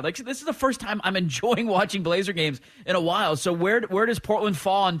you're pointing out, this is the first time I'm enjoying watching Blazer games in a while. So where does Portland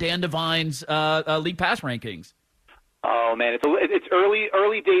fall on Dan Devine's League Pass rankings? Oh man, it's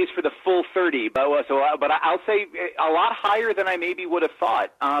early days for the full 30, but I'll say a lot higher than I maybe would have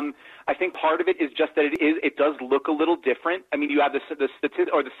thought. I think part of it is just that it does look a little different. I mean, you have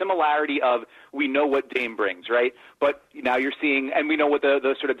the similarity of we know what Dame brings, right? But now you're seeing, and we know what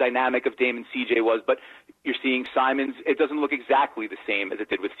the sort of dynamic of Dame and CJ was, but you're seeing Simons. It doesn't look exactly the same as it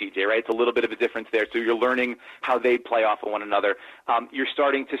did with CJ, right? It's a little bit of a difference there. So you're learning how they play off of one another. You're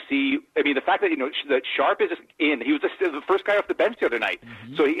starting to see. I mean, the fact that that Sharp is just in. He was the first guy off the bench the other night,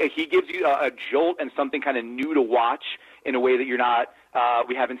 so he gives you a jolt and something kind of new to watch in a way that you're not.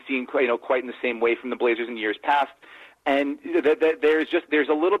 We haven't seen quite in the same way from the Blazers in years past. And there's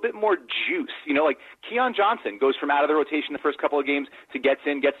a little bit more juice, like Keon Johnson goes from out of the rotation the first couple of games to gets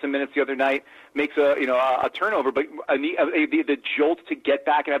some minutes the other night, makes a turnover, but the jolt to get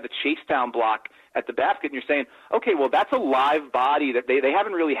back and have the chase down block at the basket, and you're saying, okay, well that's a live body that they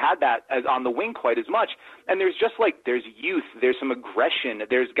haven't really had that as on the wing quite as much. And there's there's youth, there's some aggression,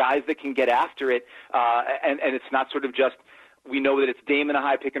 there's guys that can get after it, and it's not sort of just. We know that it's Dame in a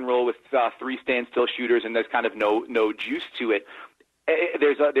high pick and roll with 3 standstill shooters, and there's kind of no juice to it.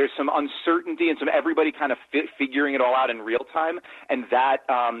 there's some uncertainty and some everybody kind of figuring it all out in real time, and that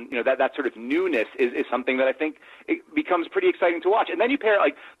that sort of newness is something that I think it becomes pretty exciting to watch. And then you pair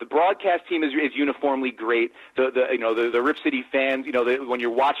like the broadcast team is uniformly great. The Rip City fans, when you're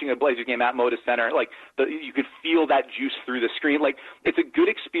watching a Blazers game at Moda Center, you could feel that juice through the screen. Like it's a good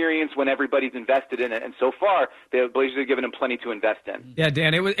experience when everybody's invested in it, and so far the Blazers have given them plenty to invest in. Yeah,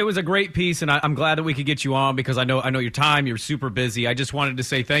 Dan, it was a great piece, and I'm glad that we could get you on because I know your time. You're super busy. I just wanted to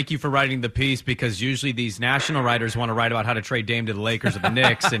say thank you for writing the piece because usually these national writers want to write about how to trade Dame to the Lakers or the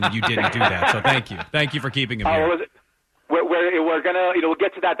Knicks, and you didn't do that. So thank you. Thank you for keeping him here. We're gonna, we'll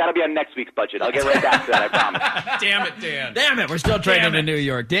get to that. That'll be on next week's budget. I'll get right back to that, I promise. Damn it, Dan. Damn it, we're still trading to New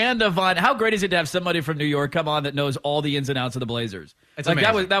York. Dan Devine, how great is it to have somebody from New York come on that knows all the ins and outs of the Blazers? It's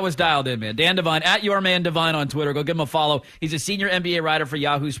amazing. That was dialed in, man. Dan Devine, at YourManDevine on Twitter. Go give him a follow. He's a senior NBA writer for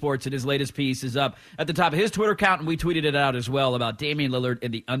Yahoo Sports, and his latest piece is up at the top of his Twitter account, and we tweeted it out as well about Damian Lillard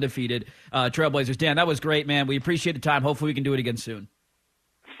and the undefeated Trailblazers. Dan, that was great, man. We appreciate the time. Hopefully we can do it again soon.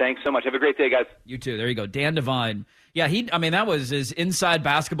 Thanks so much. Have a great day, guys. You too. There you go. Dan Devine. Yeah, that was as inside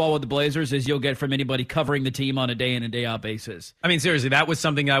basketball with the Blazers as you'll get from anybody covering the team on a day in and day out basis. I mean, seriously, that was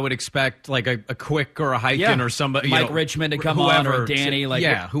something I would expect, like a Quick or a Hyken or somebody, Mike Richmond to come on, or Danny,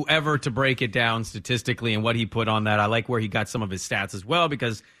 whoever to break it down statistically and what he put on that. I like where he got some of his stats as well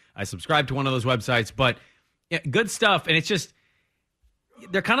because I subscribe to one of those websites. But yeah, good stuff, and it's just.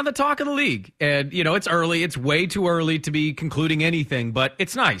 They're kind of the talk of the league. And, it's early. It's way too early to be concluding anything, but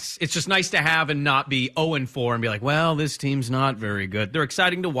it's nice. It's just nice to have and not be 0-4 and be like, well, this team's not very good. They're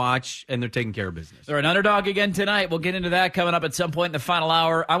exciting to watch, and they're taking care of business. They're an underdog again tonight. We'll get into that coming up at some point in the final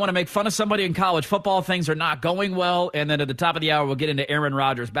hour. I want to make fun of somebody in college football. Things are not going well. And then at the top of the hour, we'll get into Aaron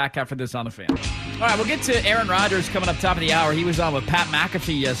Rodgers. Back after this on The Fan. All right, we'll get to Aaron Rodgers coming up top of the hour. He was on with Pat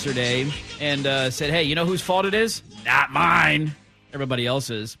McAfee yesterday and said, hey, you know whose fault it is? Not mine. Everybody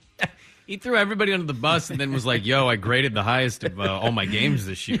else's. He threw everybody under the bus and then was like, yo, I graded the highest of all my games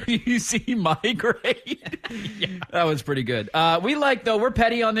this year. You see my grade? Yeah. That was pretty good. We're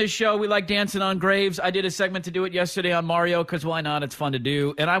petty on this show. We like dancing on graves. I did a segment to do it yesterday on Mario because why not? It's fun to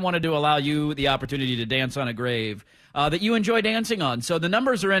do. And I wanted to allow you the opportunity to dance on a grave that you enjoy dancing on. So the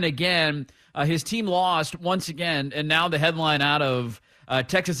numbers are in again. His team lost once again. And now the headline out of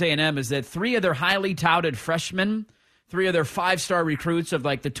Texas A&M is that 3 of their highly touted freshmen, 3 of their 5-star recruits of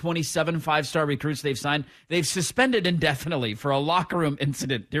like the 27 5-star recruits they've signed, they've suspended indefinitely for a locker room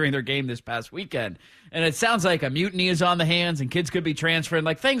incident during their game this past weekend. And it sounds like a mutiny is on the hands and kids could be transferring.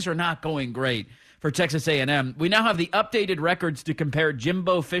 Like things are not going great for Texas A&M. We now have the updated records to compare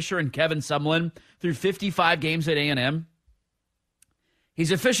Jimbo Fisher and Kevin Sumlin through 55 games at A&M.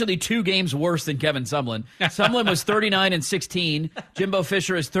 He's officially 2 games worse than Kevin Sumlin. Sumlin was 39-16. Jimbo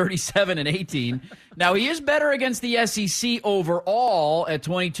Fisher is 37-18. Now, he is better against the SEC overall at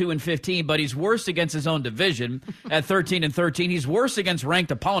 22-15, but he's worse against his own division at 13-13. He's worse against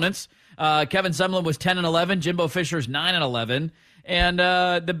ranked opponents. Kevin Sumlin was 10-11. Jimbo Fisher's 9-11. And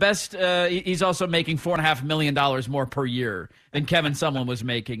the best, he's also making $4.5 million more per year than Kevin Sumlin was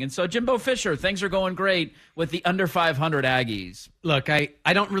making. And so Jimbo Fisher, things are going great with the under 500 Aggies. Look, I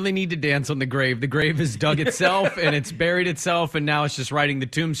don't really need to dance on the grave. The grave has dug itself and it's buried itself, and now it's just writing the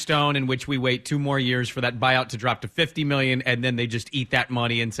tombstone in which we wait 2 more years for that buyout to drop to $50 million, and then they just eat that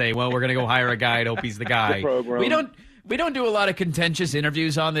money and say, well, we're going to go hire a guy and hope he's the guy. We don't do a lot of contentious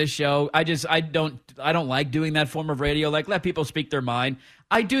interviews on this show. I don't like doing that form of radio. Like, let people speak their mind.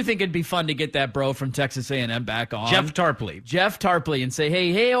 I do think it'd be fun to get that bro from Texas A&M back on. Jeff Tarpley. And say,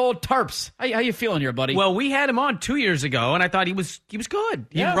 hey, old Tarps, how you feeling here, buddy? Well, we had him on 2 years ago, and I thought he was good.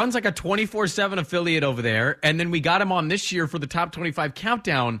 Yeah. He runs like a 24/7 affiliate over there, and then we got him on this year for the Top 25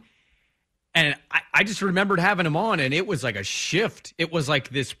 Countdown, and I just remembered having him on, and it was like a shift. It was like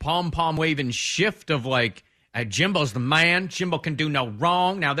this pom-pom waving shift of like, Jimbo's the man. Jimbo can do no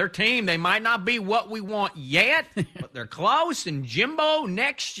wrong. Now, their team, they might not be what we want yet, but they're close, and Jimbo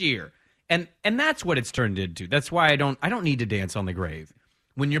next year. And that's what it's turned into. That's why I don't need to dance on the grave.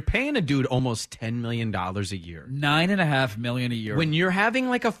 When you're paying a dude almost $10 million a year. $9.5 million a year. When you're having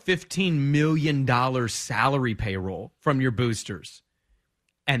like a $15 million salary payroll from your boosters,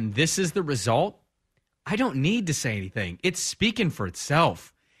 and this is the result, I don't need to say anything. It's speaking for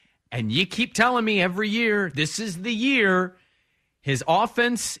itself. And you keep telling me every year, this is the year. His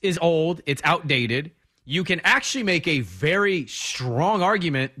offense is old. It's outdated. You can actually make a very strong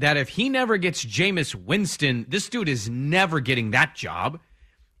argument that if he never gets Jameis Winston, this dude is never getting that job.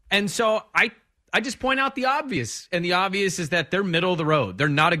 And so I just point out the obvious. And the obvious is that they're middle of the road. They're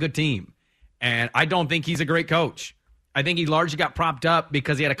not a good team. And I don't think he's a great coach. I think he largely got propped up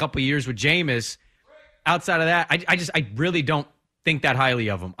because he had a couple of years with Jameis. Outside of that, I really don't think that highly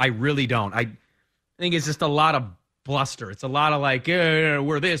of him. I really don't. I think it's just a lot of bluster. It's a lot of like,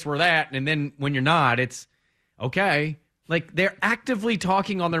 we're this, we're that. And then when you're not, it's okay. Like, they're actively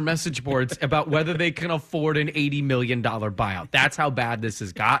talking on their message boards about whether they can afford an $80 million buyout. That's how bad this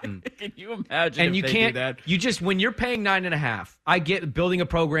has gotten. Can you imagine and if you they can't, do that? You just, when you're paying 9.5, I get building a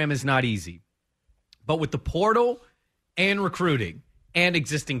program is not easy. But with the portal and recruiting and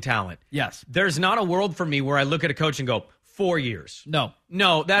existing talent, yes, there's not a world for me where I look at a coach and go, 4 years. No,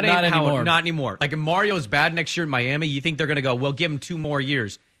 that ain't not how anymore. Not anymore. Like, if Mario's bad next year in Miami, you think they're going to go, well, give him 2 more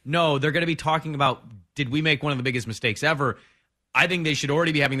years. No, they're going to be talking about, did we make one of the biggest mistakes ever? I think they should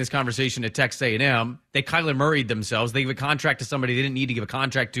already be having this conversation at Texas A&M. They Kyler Murray'd themselves. They give a contract to somebody they didn't need to give a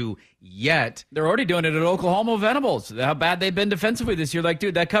contract to yet. They're already doing it at Oklahoma Venables. How bad they've been defensively this year. Like,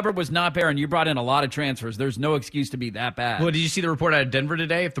 dude, that cupboard was not bare, and you brought in a lot of transfers. There's no excuse to be that bad. Well, did you see the report out of Denver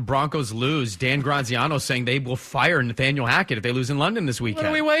today? If the Broncos lose, Dan Graziano saying they will fire Nathaniel Hackett if they lose in London this weekend.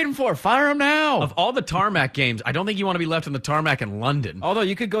 What are we waiting for? Fire him now. Of all the tarmac games, I don't think you want to be left on the tarmac in London. Although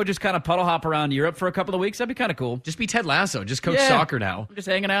you could go just kind of puddle hop around Europe for a couple of weeks. That'd be kind of cool. Just be Ted Lasso. Just coach soccer now. I'm just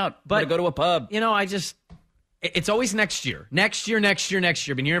hanging out. But go to a pub. You know, it's always next year. Next year.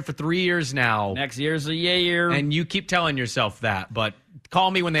 Been here for 3 years now. Next year's a year. And you keep telling yourself that, but call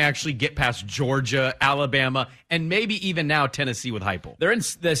me when they actually get past Georgia, Alabama, and maybe even now Tennessee with Heupel. They're in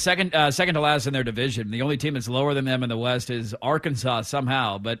the second to last in their division. The only team that's lower than them in the West is Arkansas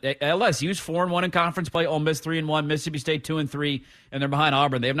somehow. But LSU's 4-1 in conference play. Ole Miss 3-1. Mississippi State 2-3, and they're behind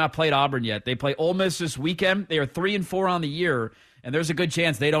Auburn. They have not played Auburn yet. They play Ole Miss this weekend. They are 3-4 on the year. And there's a good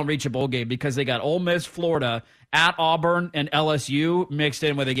chance they don't reach a bowl game because they got Ole Miss, Florida, at Auburn, and LSU mixed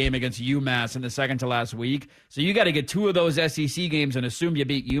in with a game against UMass in the second to last week. So you got to get 2 of those SEC games and assume you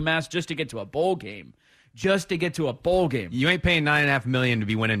beat UMass just to get to a bowl game. You ain't paying $9.5 million to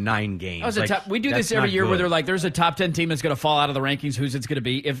be winning 9 games. We do this every year where they're like, there's a top 10 team that's going to fall out of the rankings. Who's it's going to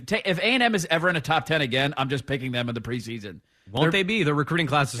be? If A&M is ever in a top 10 again, I'm just picking them in the preseason. Won't they be? Their recruiting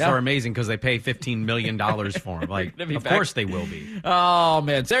classes are amazing because they pay $15 million for them. Like, of course they will be. Oh,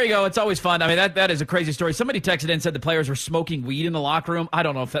 man. So there you go. It's always fun. I mean, that is a crazy story. Somebody texted in and said the players were smoking weed in the locker room. I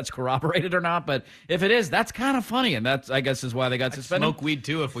don't know if that's corroborated or not, but if it is, that's kind of funny. And that's, I guess, is why they got suspended. Smoke weed,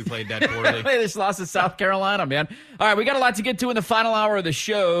 too, if we played that poorly. They just lost to South Carolina, man. All right, we got a lot to get to in the final hour of the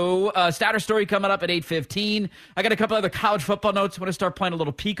show. Statter story coming up at 8:15. I got a couple other college football notes. I'm going to start playing a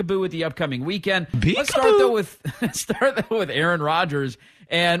little peekaboo with the upcoming weekend. Let's start though with Aaron Rodgers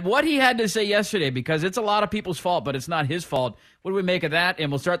and what he had to say yesterday, because it's a lot of people's fault, but it's not his fault. What do we make of that? And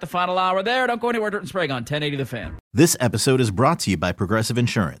we'll start the final hour there. Don't go anywhere. Dirt and Sprague on 1080 The Fan. This episode is brought to you by Progressive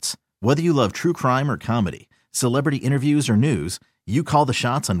Insurance. Whether you love true crime or comedy, celebrity interviews or news, you call the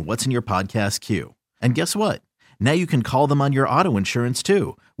shots on what's in your podcast queue. And guess what? Now you can call them on your auto insurance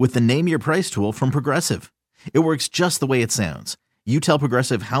too with the Name Your Price tool from Progressive. It works just the way it sounds. You tell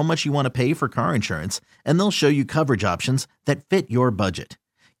Progressive how much you want to pay for car insurance, and they'll show you coverage options that fit your budget.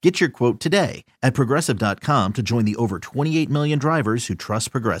 Get your quote today at Progressive.com to join the over 28 million drivers who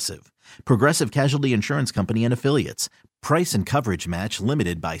trust Progressive. Progressive Casualty Insurance Company and Affiliates. Price and coverage match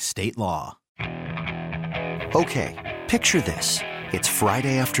limited by state law. Okay, picture this. It's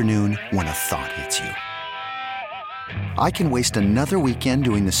Friday afternoon when a thought hits you. I can waste another weekend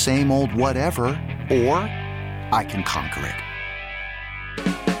doing the same old whatever, or I can conquer it.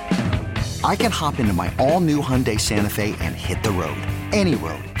 I can hop into my all-new Hyundai Santa Fe and hit the road. Any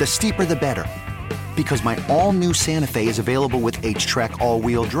road. The steeper, the better. Because my all-new Santa Fe is available with H-Track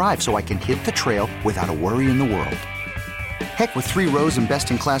all-wheel drive, so I can hit the trail without a worry in the world. Heck, with 3 rows and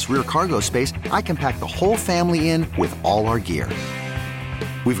best-in-class rear cargo space, I can pack the whole family in with all our gear.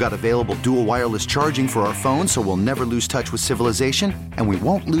 We've got available dual wireless charging for our phones, so we'll never lose touch with civilization, and we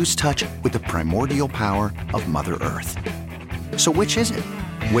won't lose touch with the primordial power of Mother Earth. So which is it?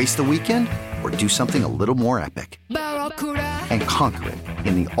 Waste the weekend or do something a little more epic? And conquer it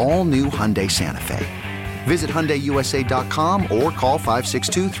in the all-new Hyundai Santa Fe. Visit HyundaiUSA.com or call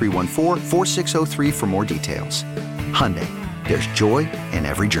 562-314-4603 for more details. Hyundai, there's joy in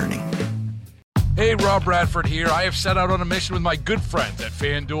every journey. Hey, Rob Bradford here. I have set out on a mission with my good friends at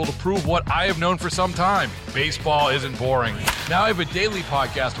FanDuel to prove what I have known for some time. Baseball isn't boring. Now I have a daily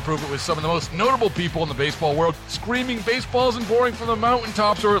podcast to prove it with some of the most notable people in the baseball world, screaming baseball isn't boring from the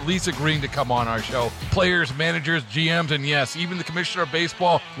mountaintops, or at least agreeing to come on our show. Players, managers, GMs, and yes, even the commissioner of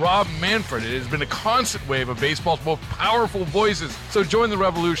baseball, Rob Manfred. It has been a constant wave of baseball's most powerful voices. So join the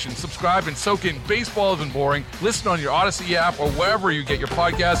revolution. Subscribe and soak in Baseball Isn't Boring. Listen on your Odyssey app or wherever you get your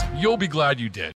podcasts. You'll be glad you did.